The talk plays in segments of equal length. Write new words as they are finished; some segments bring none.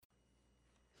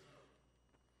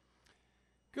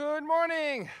Good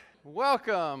morning.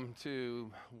 Welcome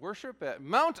to worship at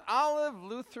Mount Olive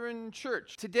Lutheran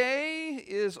Church. Today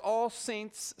is All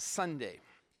Saints Sunday.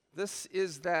 This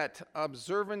is that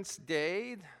observance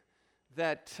day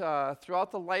that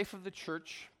throughout the life of the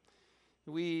church,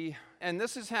 and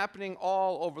this is happening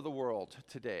all over the world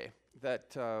today,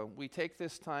 that we take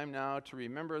this time now to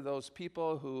remember those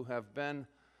people who have been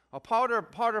a part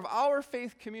of our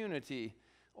faith community,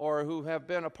 or who have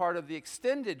been a part of the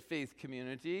extended faith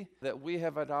community that we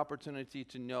have had opportunity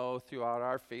to know throughout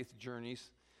our faith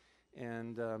journeys.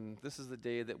 And this is the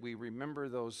day that we remember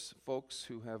those folks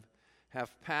who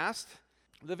have passed.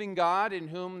 Living God, in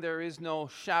whom there is no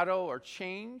shadow or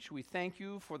change, we thank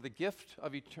you for the gift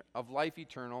of life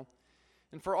eternal,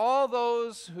 and for all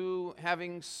those who,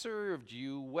 having served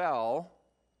you well,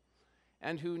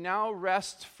 and who now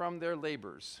rest from their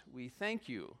labors, we thank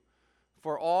you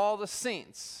for all the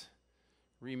saints,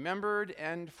 remembered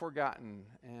and forgotten,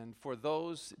 and for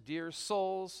those dear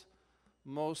souls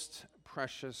most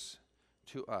precious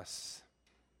to us.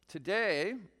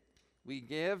 Today, we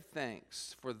give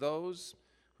thanks for those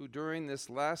who during this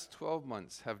last 12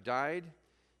 months have died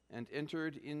and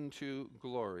entered into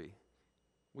glory.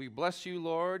 We bless you,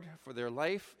 Lord, for their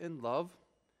life and love,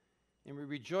 and we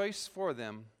rejoice for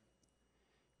them.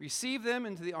 Receive them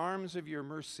into the arms of your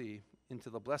mercy, into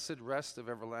the blessed rest of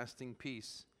everlasting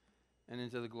peace, and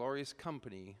into the glorious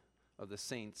company of the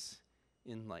saints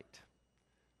in light.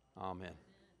 Amen.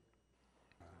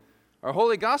 Our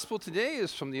Holy Gospel today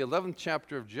is from the 11th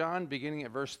chapter of John, beginning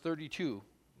at verse 32.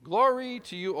 Glory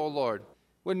to you, O Lord.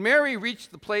 When Mary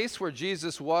reached the place where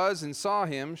Jesus was and saw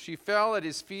him, she fell at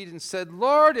his feet and said,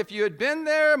 Lord, if you had been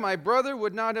there, my brother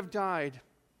would not have died.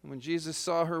 When Jesus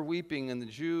saw her weeping, and the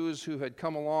Jews who had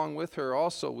come along with her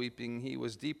also weeping, he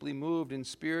was deeply moved in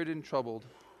spirit and troubled.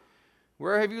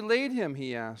 Where have you laid him?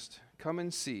 He asked. Come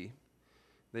and see,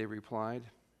 they replied.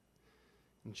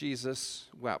 And Jesus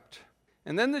wept.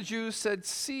 And then the Jews said,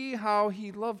 See how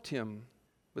he loved him.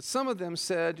 But some of them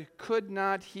said, Could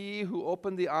not he who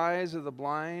opened the eyes of the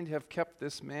blind have kept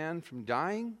this man from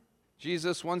dying?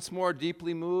 Jesus, once more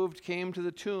deeply moved, came to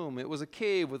the tomb. It was a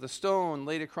cave with a stone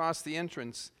laid across the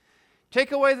entrance.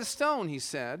 Take away the stone, he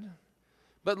said.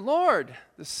 But Lord,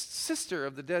 the sister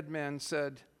of the dead man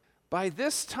said, By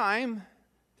this time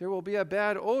there will be a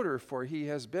bad odor, for he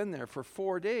has been there for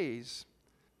 4 days.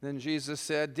 Then Jesus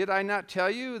said, Did I not tell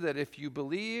you that if you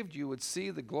believed, you would see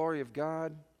the glory of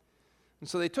God? And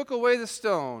so they took away the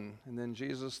stone. And then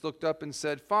Jesus looked up and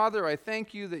said, Father, I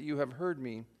thank you that you have heard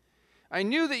me. I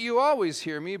knew that you always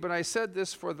hear me, but I said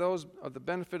this for those of the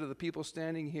benefit of the people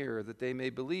standing here, that they may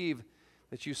believe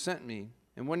that you sent me.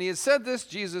 And when he had said this,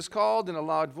 Jesus called in a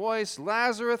loud voice,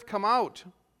 Lazarus, come out.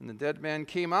 And the dead man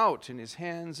came out, and his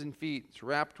hands and feet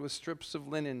wrapped with strips of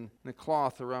linen and a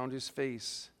cloth around his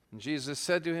face. And Jesus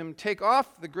said to him, Take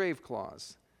off the grave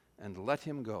clothes and let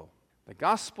him go. The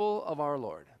Gospel of our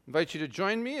Lord. I invite you to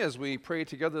join me as we pray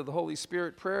together the Holy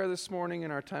Spirit prayer this morning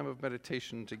in our time of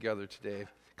meditation together today.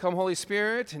 Come, Holy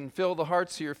Spirit, and fill the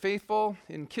hearts of your faithful,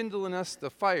 and kindle in us the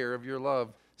fire of your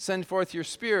love. Send forth your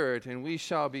Spirit, and we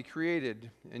shall be created,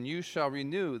 and you shall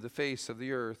renew the face of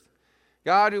the earth.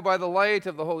 God, who by the light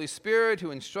of the Holy Spirit,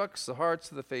 who instructs the hearts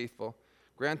of the faithful,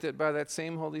 grant that by that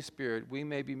same Holy Spirit we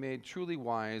may be made truly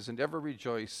wise and ever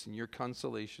rejoice in your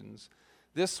consolations.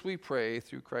 This we pray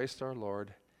through Christ our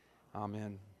Lord.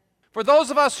 Amen. For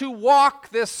those of us who walk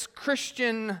this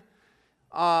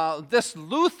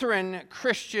Lutheran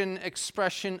Christian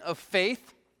expression of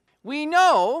faith, we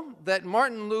know that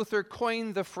Martin Luther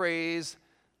coined the phrase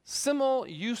simul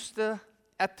justa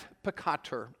et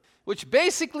peccator, which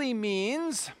basically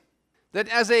means that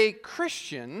as a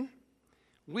Christian,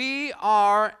 we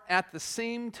are at the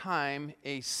same time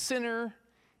a sinner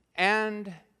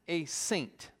and a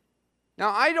saint. Now,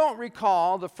 I don't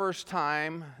recall the first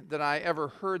time that I ever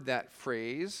heard that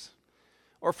phrase,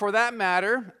 or for that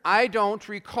matter, I don't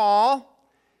recall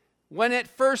when it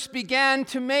first began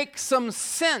to make some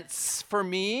sense for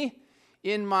me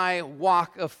in my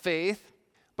walk of faith.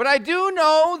 But I do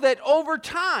know that over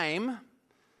time,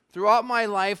 throughout my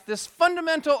life, this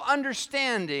fundamental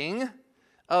understanding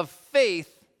of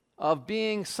faith, of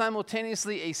being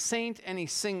simultaneously a saint and a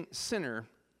sinner,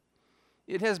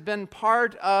 it has been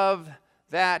part of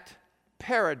that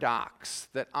paradox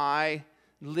that I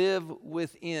live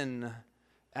within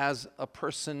as a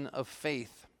person of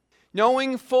faith.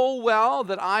 Knowing full well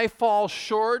that I fall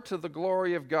short of the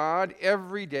glory of God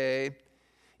every day,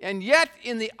 and yet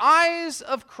in the eyes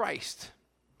of Christ,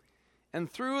 and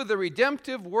through the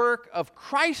redemptive work of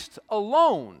Christ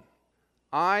alone,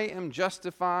 I am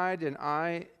justified and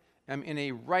I am in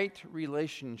a right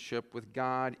relationship with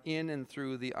God in and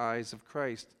through the eyes of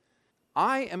Christ.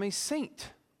 I am a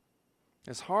saint.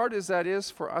 As hard as that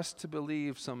is for us to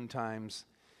believe sometimes,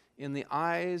 in the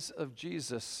eyes of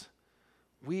Jesus,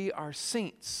 we are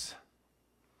saints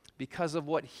because of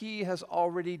what he has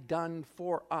already done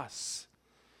for us.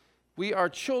 We are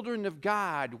children of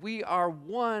God. We are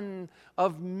one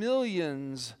of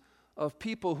millions of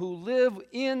people who live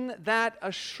in that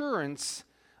assurance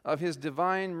of his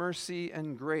divine mercy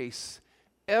and grace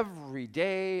every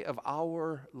day of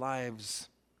our lives.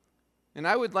 And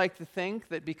I would like to think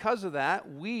that because of that,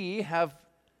 we have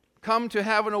come to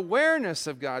have an awareness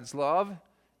of God's love,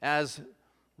 as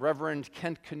Reverend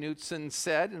Kent Knutson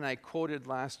said, and I quoted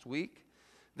last week,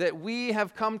 that we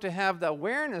have come to have the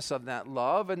awareness of that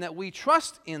love and that we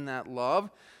trust in that love,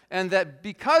 and that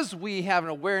because we have an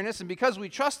awareness and because we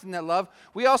trust in that love,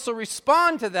 we also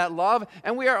respond to that love,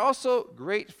 and we are also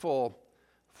grateful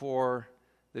for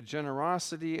the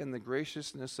generosity and the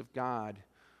graciousness of God,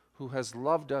 who has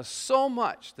loved us so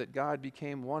much that God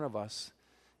became one of us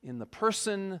in the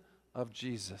person of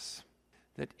Jesus.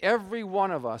 That every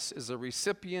one of us is a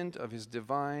recipient of his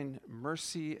divine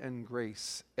mercy and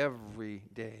grace every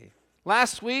day.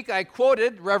 Last week I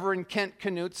quoted Reverend Kent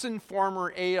Knutson,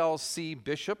 former ALC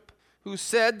bishop, who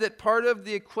said that part of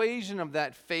the equation of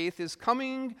that faith is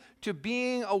coming to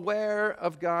being aware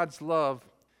of God's love.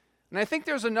 And I think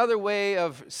there's another way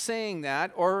of saying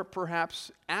that, or perhaps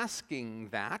asking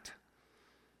that.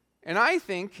 And I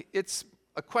think it's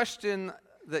a question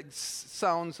that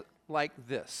sounds like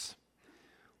this.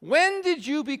 When did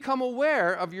you become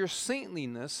aware of your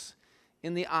saintliness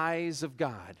in the eyes of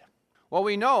God? Well,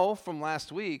 we know from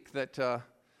last week that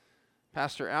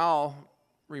Pastor Al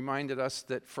reminded us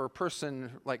that for a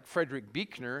person like Frederick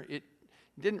Buechner, it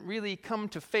didn't really come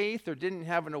to faith or didn't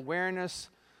have an awareness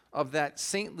of that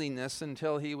saintliness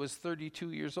until he was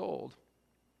 32 years old.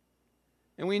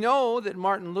 And we know that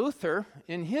Martin Luther,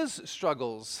 in his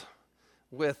struggles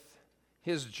with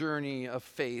his journey of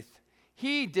faith,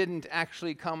 he didn't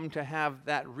actually come to have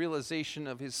that realization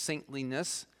of his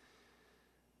saintliness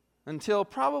until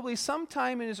probably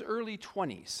sometime in his early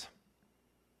 20s.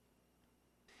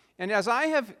 And as I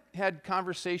have had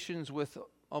conversations with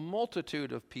a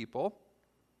multitude of people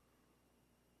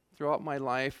throughout my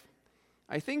life,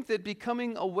 I think that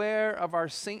becoming aware of our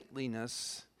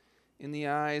saintliness in the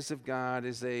eyes of God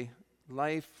is a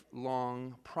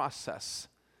lifelong process.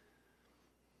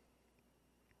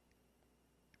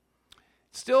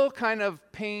 Still kind of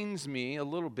pains me a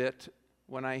little bit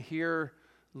when I hear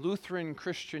Lutheran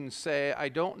Christians say, I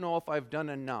don't know if I've done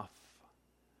enough.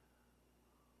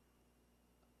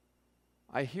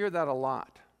 I hear that a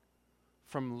lot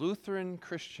from Lutheran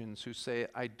Christians who say,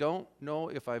 I don't know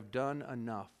if I've done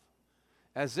enough.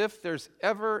 As if there's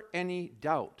ever any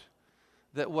doubt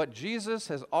that what Jesus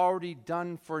has already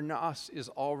done for us is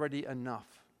already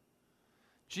enough.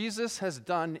 Jesus has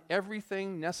done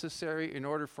everything necessary in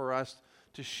order for us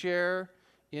to share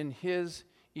in his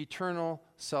eternal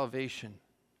salvation.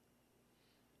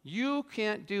 You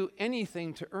can't do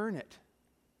anything to earn it.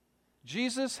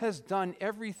 Jesus has done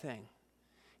everything.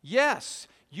 Yes,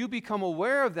 you become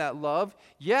aware of that love.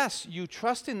 Yes, you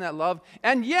trust in that love.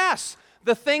 And yes,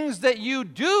 the things that you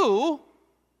do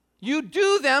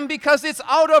them because it's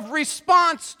out of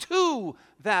response to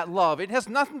that love. It has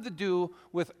nothing to do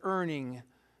with earning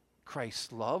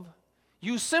Christ's love.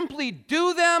 You simply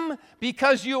do them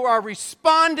because you are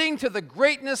responding to the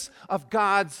greatness of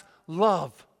God's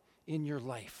love in your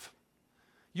life.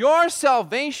 Your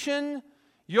salvation,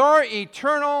 your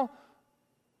eternal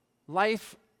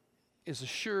life is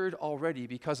assured already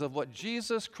because of what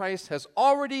Jesus Christ has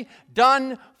already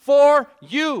done for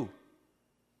you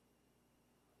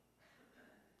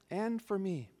and for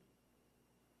me.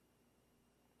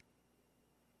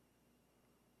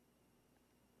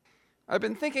 I've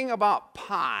been thinking about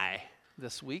pie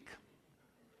this week.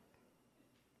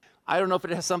 I don't know if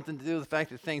it has something to do with the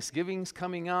fact that Thanksgiving's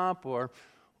coming up or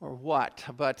what,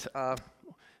 but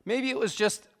maybe it was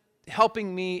just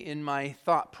helping me in my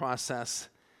thought process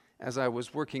as I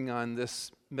was working on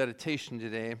this meditation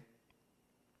today.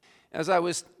 As I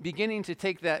was beginning to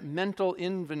take that mental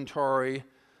inventory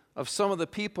of some of the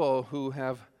people who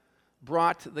have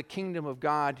brought the kingdom of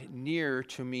God near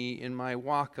to me in my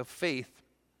walk of faith.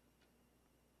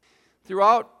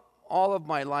 Throughout all of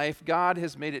my life, God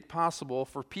has made it possible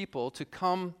for people to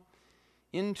come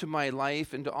into my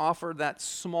life and to offer that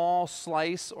small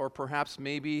slice, or perhaps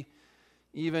maybe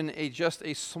even just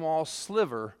a small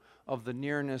sliver of the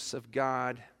nearness of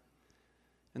God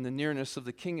and the nearness of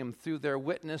the kingdom through their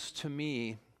witness to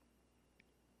me.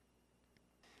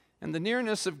 And the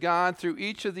nearness of God through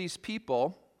each of these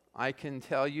people, I can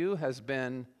tell you, has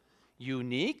been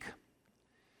unique.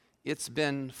 It's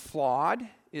been flawed.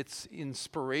 It's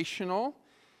inspirational.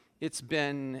 It's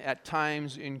been at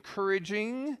times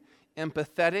encouraging,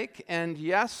 empathetic, and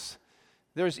yes,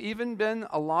 there's even been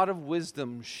a lot of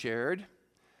wisdom shared.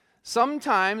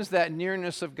 Sometimes that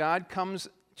nearness of God comes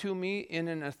to me in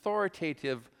an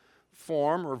authoritative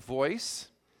form or voice,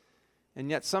 and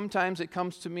yet sometimes it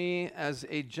comes to me as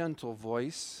a gentle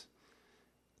voice.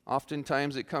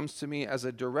 Oftentimes it comes to me as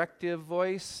a directive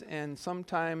voice, and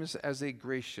sometimes as a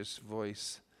gracious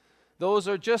voice. Those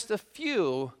are just a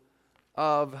few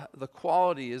of the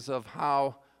qualities of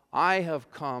how I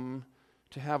have come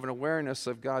to have an awareness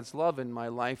of God's love in my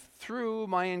life through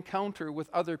my encounter with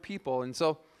other people. And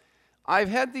so I've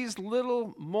had these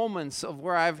little moments of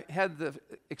where I've had the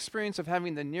experience of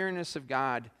having the nearness of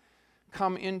God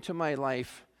come into my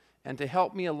life and to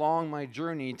help me along my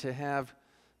journey to have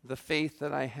the faith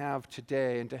that I have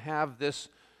today and to have this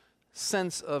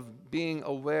sense of being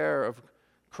aware of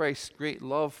Christ's great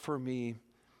love for me.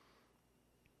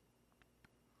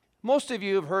 Most of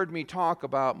you have heard me talk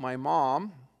about my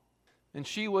mom, and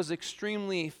she was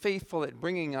extremely faithful at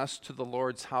bringing us to the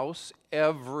Lord's house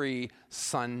every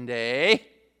Sunday.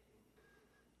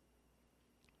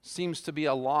 Seems to be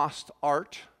a lost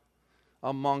art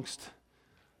amongst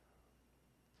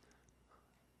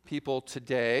people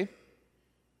today.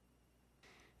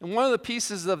 And one of the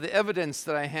pieces of the evidence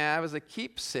that I have as a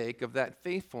keepsake of that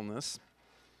faithfulness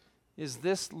is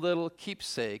this little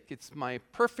keepsake. It's my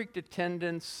perfect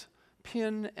attendance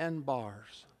pin and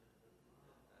bars.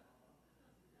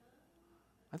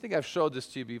 I think I've showed this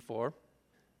to you before.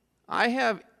 I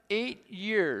have 8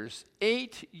 years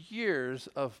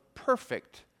of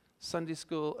perfect Sunday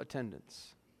school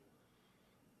attendance.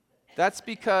 That's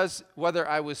because whether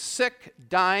I was sick,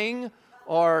 dying,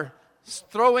 or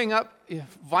throwing up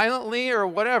violently or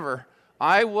whatever,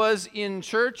 I was in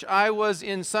church, I was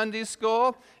in Sunday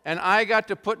school, and I got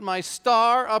to put my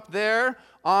star up there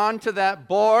onto that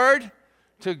board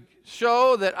to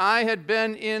show that I had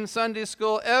been in Sunday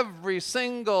school every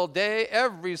single day,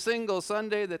 every single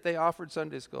Sunday that they offered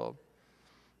Sunday school.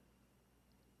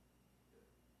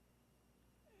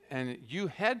 And you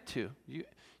had to.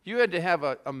 You had to have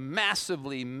a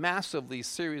massively, massively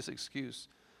serious excuse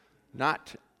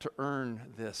not to earn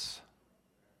this.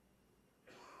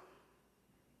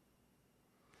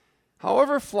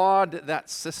 However flawed that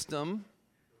system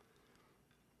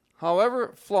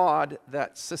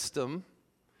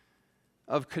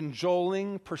of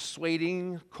cajoling,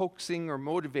 persuading, coaxing, or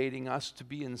motivating us to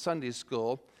be in Sunday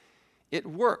school, it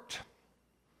worked.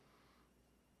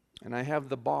 And I have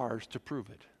the bars to prove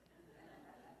it.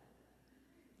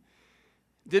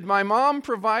 Did my mom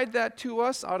provide that to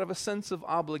us out of a sense of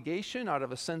obligation, out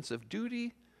of a sense of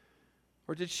duty?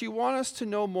 Or did she want us to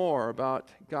know more about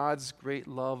God's great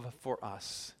love for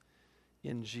us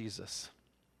in Jesus?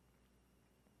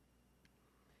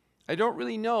 I don't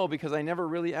really know because I never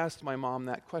really asked my mom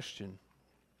that question.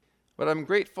 But I'm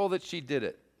grateful that she did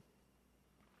it.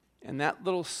 And that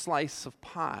little slice of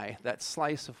pie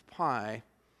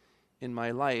in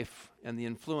my life and the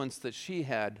influence that she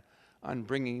had on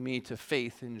bringing me to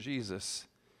faith in Jesus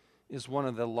is one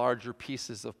of the larger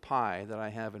pieces of pie that I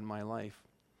have in my life.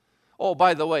 Oh,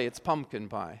 by the way, it's pumpkin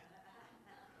pie.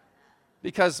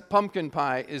 Because pumpkin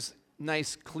pie is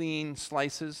nice, clean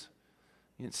slices.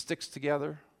 And it sticks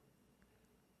together.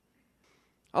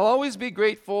 I'll always be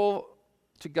grateful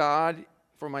to God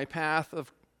for my path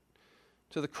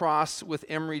to the cross with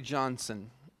Emery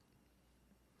Johnson.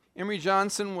 Emery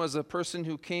Johnson was a person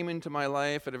who came into my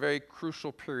life at a very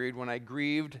crucial period when I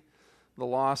grieved the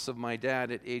loss of my dad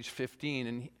at age 15.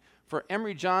 And for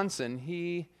Emery Johnson,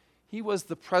 he was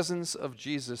the presence of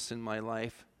Jesus in my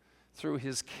life through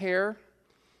his care,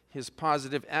 his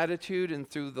positive attitude, and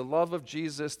through the love of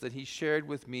Jesus that he shared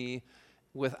with me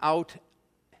without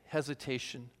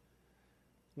hesitation.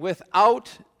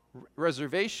 Without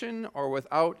reservation or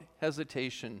without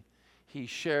hesitation, he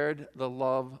shared the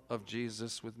love of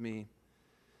Jesus with me.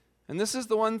 And this is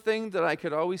the one thing that I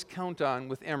could always count on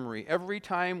with Emery. Every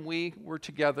time we were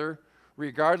together,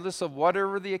 regardless of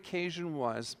whatever the occasion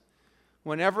was,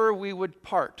 whenever we would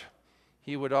part,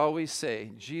 he would always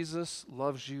say, "Jesus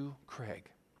loves you,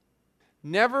 Craig."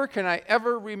 Never can I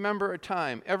ever remember a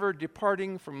time ever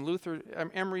departing from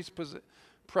Emery's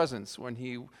presence when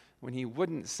he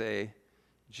wouldn't say,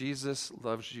 "Jesus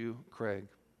loves you, Craig."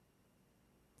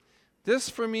 This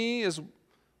for me is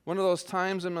one of those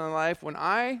times in my life when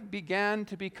I began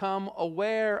to become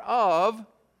aware of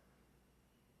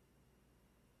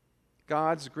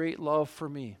God's great love for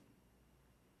me.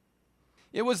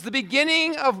 It was the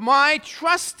beginning of my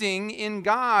trusting in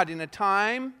God in a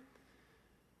time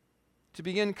to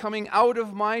begin coming out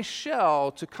of my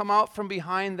shell, to come out from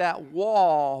behind that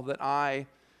wall that I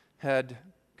had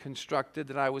constructed,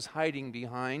 that I was hiding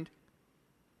behind.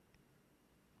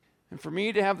 And for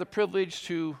me to have the privilege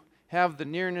to have the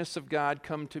nearness of God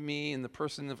come to me in the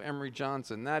person of Emery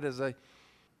Johnson, that is a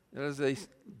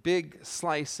big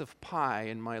slice of pie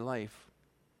in my life.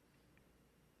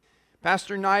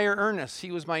 Pastor Nair Ernest, he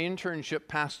was my internship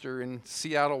pastor in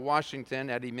Seattle,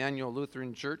 Washington at Emmanuel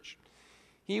Lutheran Church.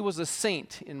 He was a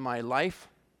saint in my life.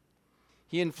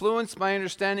 He influenced my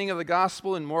understanding of the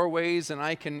gospel in more ways than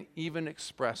I can even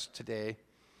express today.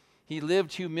 He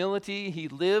lived humility. He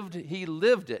lived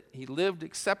it. He lived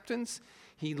acceptance.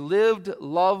 He lived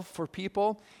love for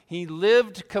people. He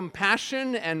lived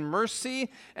compassion and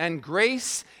mercy and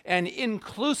grace and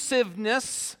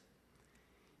inclusiveness.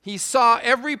 He saw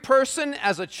every person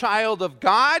as a child of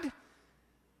God,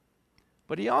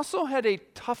 but he also had a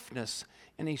toughness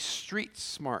and a street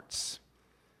smarts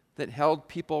that held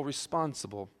people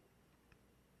responsible.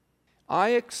 I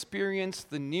experienced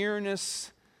the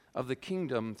nearness of the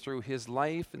kingdom through his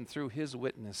life and through his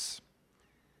witness.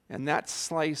 And that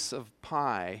slice of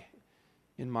pie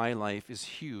in my life is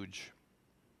huge.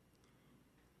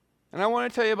 And I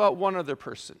want to tell you about one other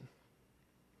person.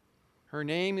 Her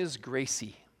name is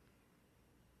Gracie.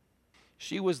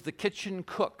 She was the kitchen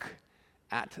cook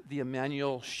at the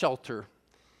Emmanuel Shelter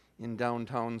in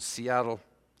downtown Seattle.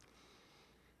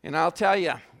 And I'll tell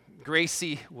you,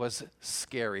 Gracie was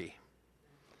scary.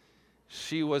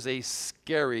 She was a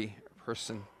scary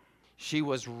person. She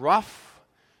was rough.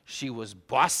 She was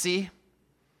bossy.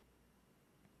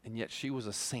 And yet she was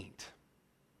a saint.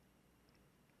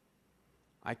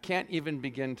 I can't even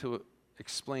begin to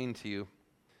explain to you.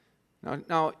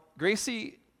 Now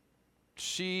Gracie,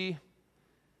 she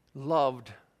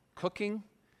loved cooking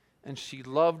and she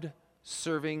loved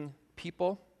serving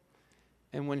people.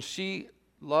 And when she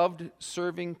loved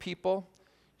serving people,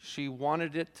 she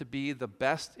wanted it to be the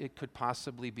best it could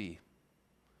possibly be.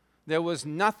 There was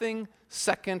nothing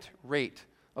second rate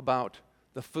about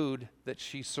the food that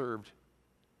she served.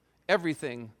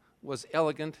 Everything was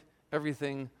elegant.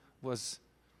 Everything was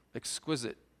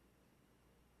exquisite.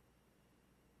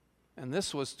 And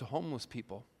this was to homeless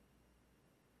people.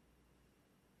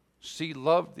 She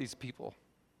loved these people.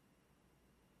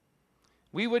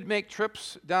 We would make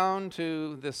trips down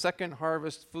to the Second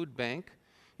Harvest Food Bank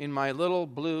in my little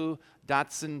blue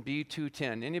Datsun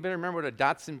B210. Anybody remember what a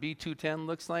Datsun B210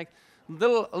 looks like? A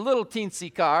little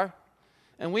teensy car.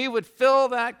 And we would fill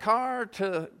that car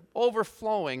to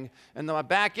overflowing, and the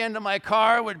back end of my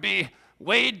car would be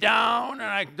weighed down, and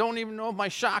I don't even know if my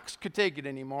shocks could take it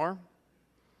anymore.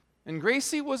 And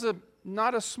Gracie was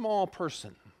not a small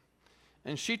person,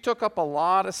 and she took up a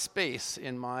lot of space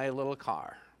in my little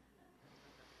car.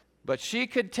 But she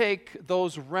could take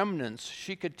those remnants,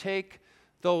 she could take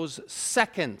those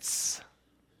seconds,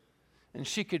 and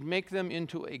she could make them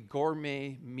into a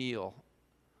gourmet meal.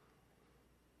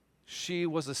 She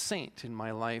was a saint in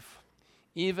my life,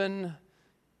 even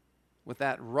with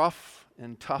that rough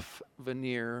and tough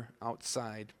veneer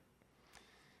outside.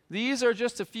 These are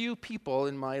just a few people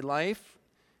in my life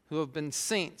who have been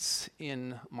saints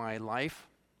in my life.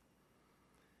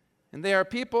 And they are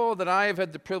people that I have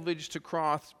had the privilege to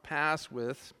cross paths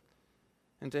with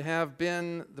and to have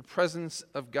been the presence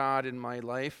of God in my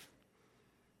life.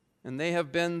 And they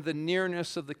have been the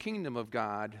nearness of the kingdom of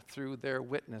God through their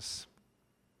witness.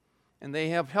 And they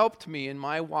have helped me in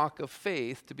my walk of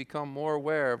faith to become more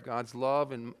aware of God's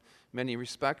love in many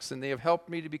respects. And they have helped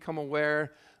me to become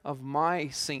aware of my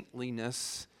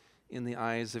saintliness in the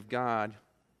eyes of God.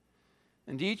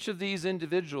 And each of these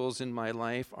individuals in my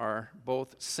life are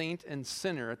both saint and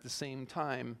sinner at the same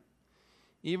time.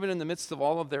 Even in the midst of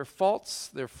all of their faults,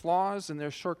 their flaws, and their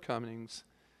shortcomings,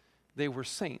 they were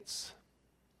saints.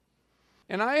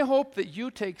 And I hope that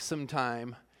you take some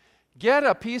time, get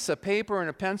a piece of paper and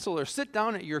a pencil, or sit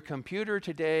down at your computer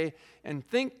today and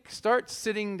start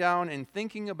sitting down and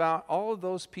thinking about all of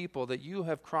those people that you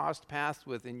have crossed paths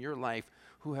with in your life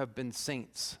who have been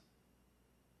saints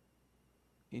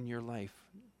in your life.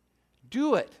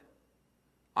 Do it.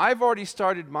 I've already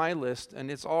started my list,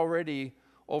 and it's already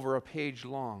over a page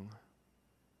long.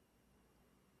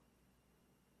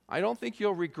 I don't think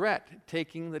you'll regret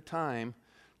taking the time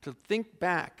to think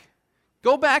back.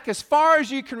 Go back as far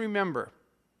as you can remember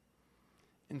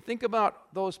and think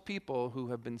about those people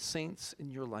who have been saints in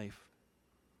your life.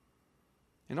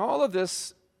 And all of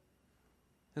this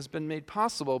has been made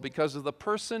possible because of the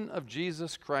person of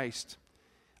Jesus Christ.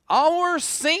 Our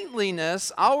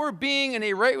saintliness, our being in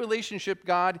a right relationship,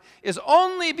 God, is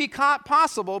only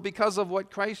possible because of what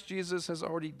Christ Jesus has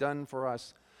already done for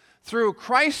us. Through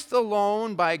Christ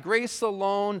alone, by grace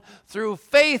alone, through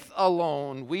faith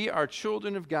alone, we are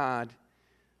children of God.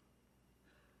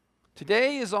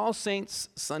 Today is All Saints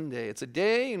Sunday. It's a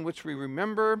day in which we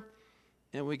remember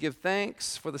and we give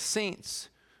thanks for the saints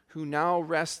who now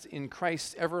rest in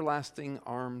Christ's everlasting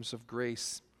arms of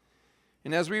grace.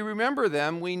 And as we remember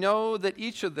them, we know that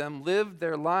each of them lived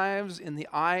their lives in the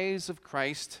eyes of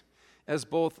Christ as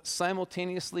both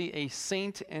simultaneously a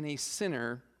saint and a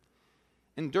sinner.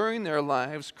 And during their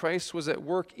lives, Christ was at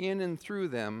work in and through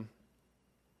them.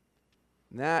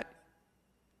 That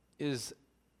is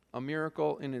a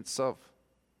miracle in itself.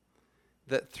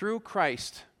 That through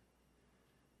Christ,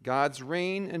 God's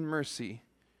reign and mercy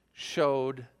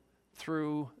showed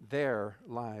through their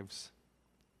lives.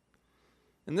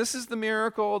 And this is the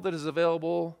miracle that is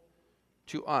available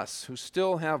to us who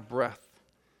still have breath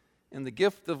and the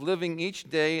gift of living each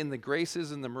day in the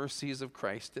graces and the mercies of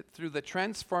Christ. That through the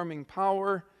transforming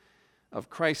power of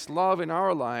Christ's love in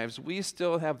our lives, we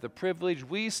still have the privilege,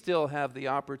 we still have the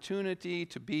opportunity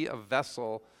to be a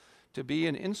vessel, to be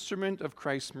an instrument of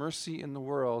Christ's mercy in the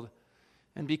world.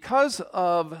 And because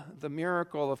of the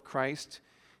miracle of Christ,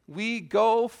 we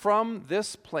go from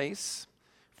this place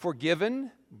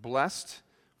forgiven, blessed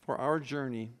for our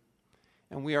journey,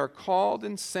 and we are called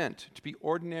and sent to be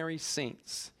ordinary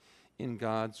saints in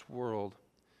God's world.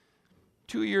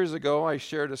 2 years ago, I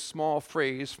shared a small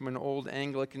phrase from an old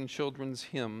Anglican children's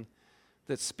hymn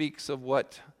that speaks of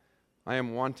what I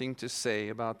am wanting to say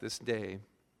about this day.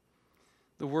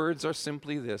 The words are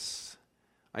simply this: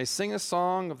 I sing a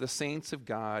song of the saints of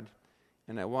God,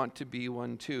 and I want to be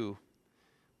one too.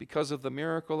 Because of the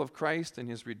miracle of Christ and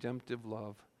his redemptive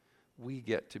love, we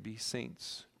get to be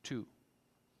saints too.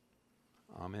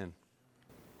 Amen.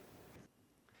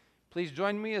 Please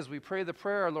join me as we pray the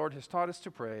prayer our Lord has taught us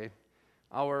to pray.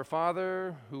 Our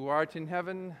Father, who art in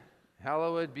heaven,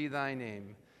 hallowed be thy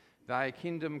name. Thy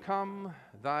kingdom come,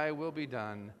 thy will be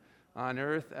done, on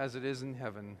earth as it is in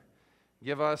heaven.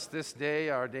 Give us this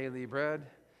day our daily bread,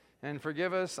 and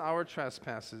forgive us our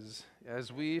trespasses,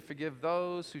 as we forgive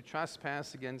those who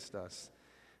trespass against us.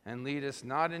 And lead us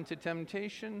not into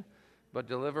temptation, but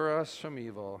deliver us from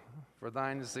evil. For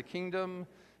thine is the kingdom,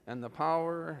 and the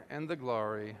power, and the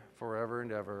glory, forever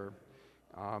and ever.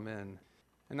 Amen.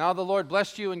 And now the Lord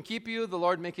bless you and keep you. The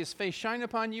Lord make his face shine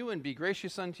upon you and be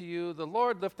gracious unto you. The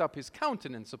Lord lift up his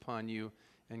countenance upon you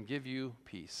and give you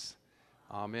peace.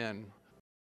 Amen.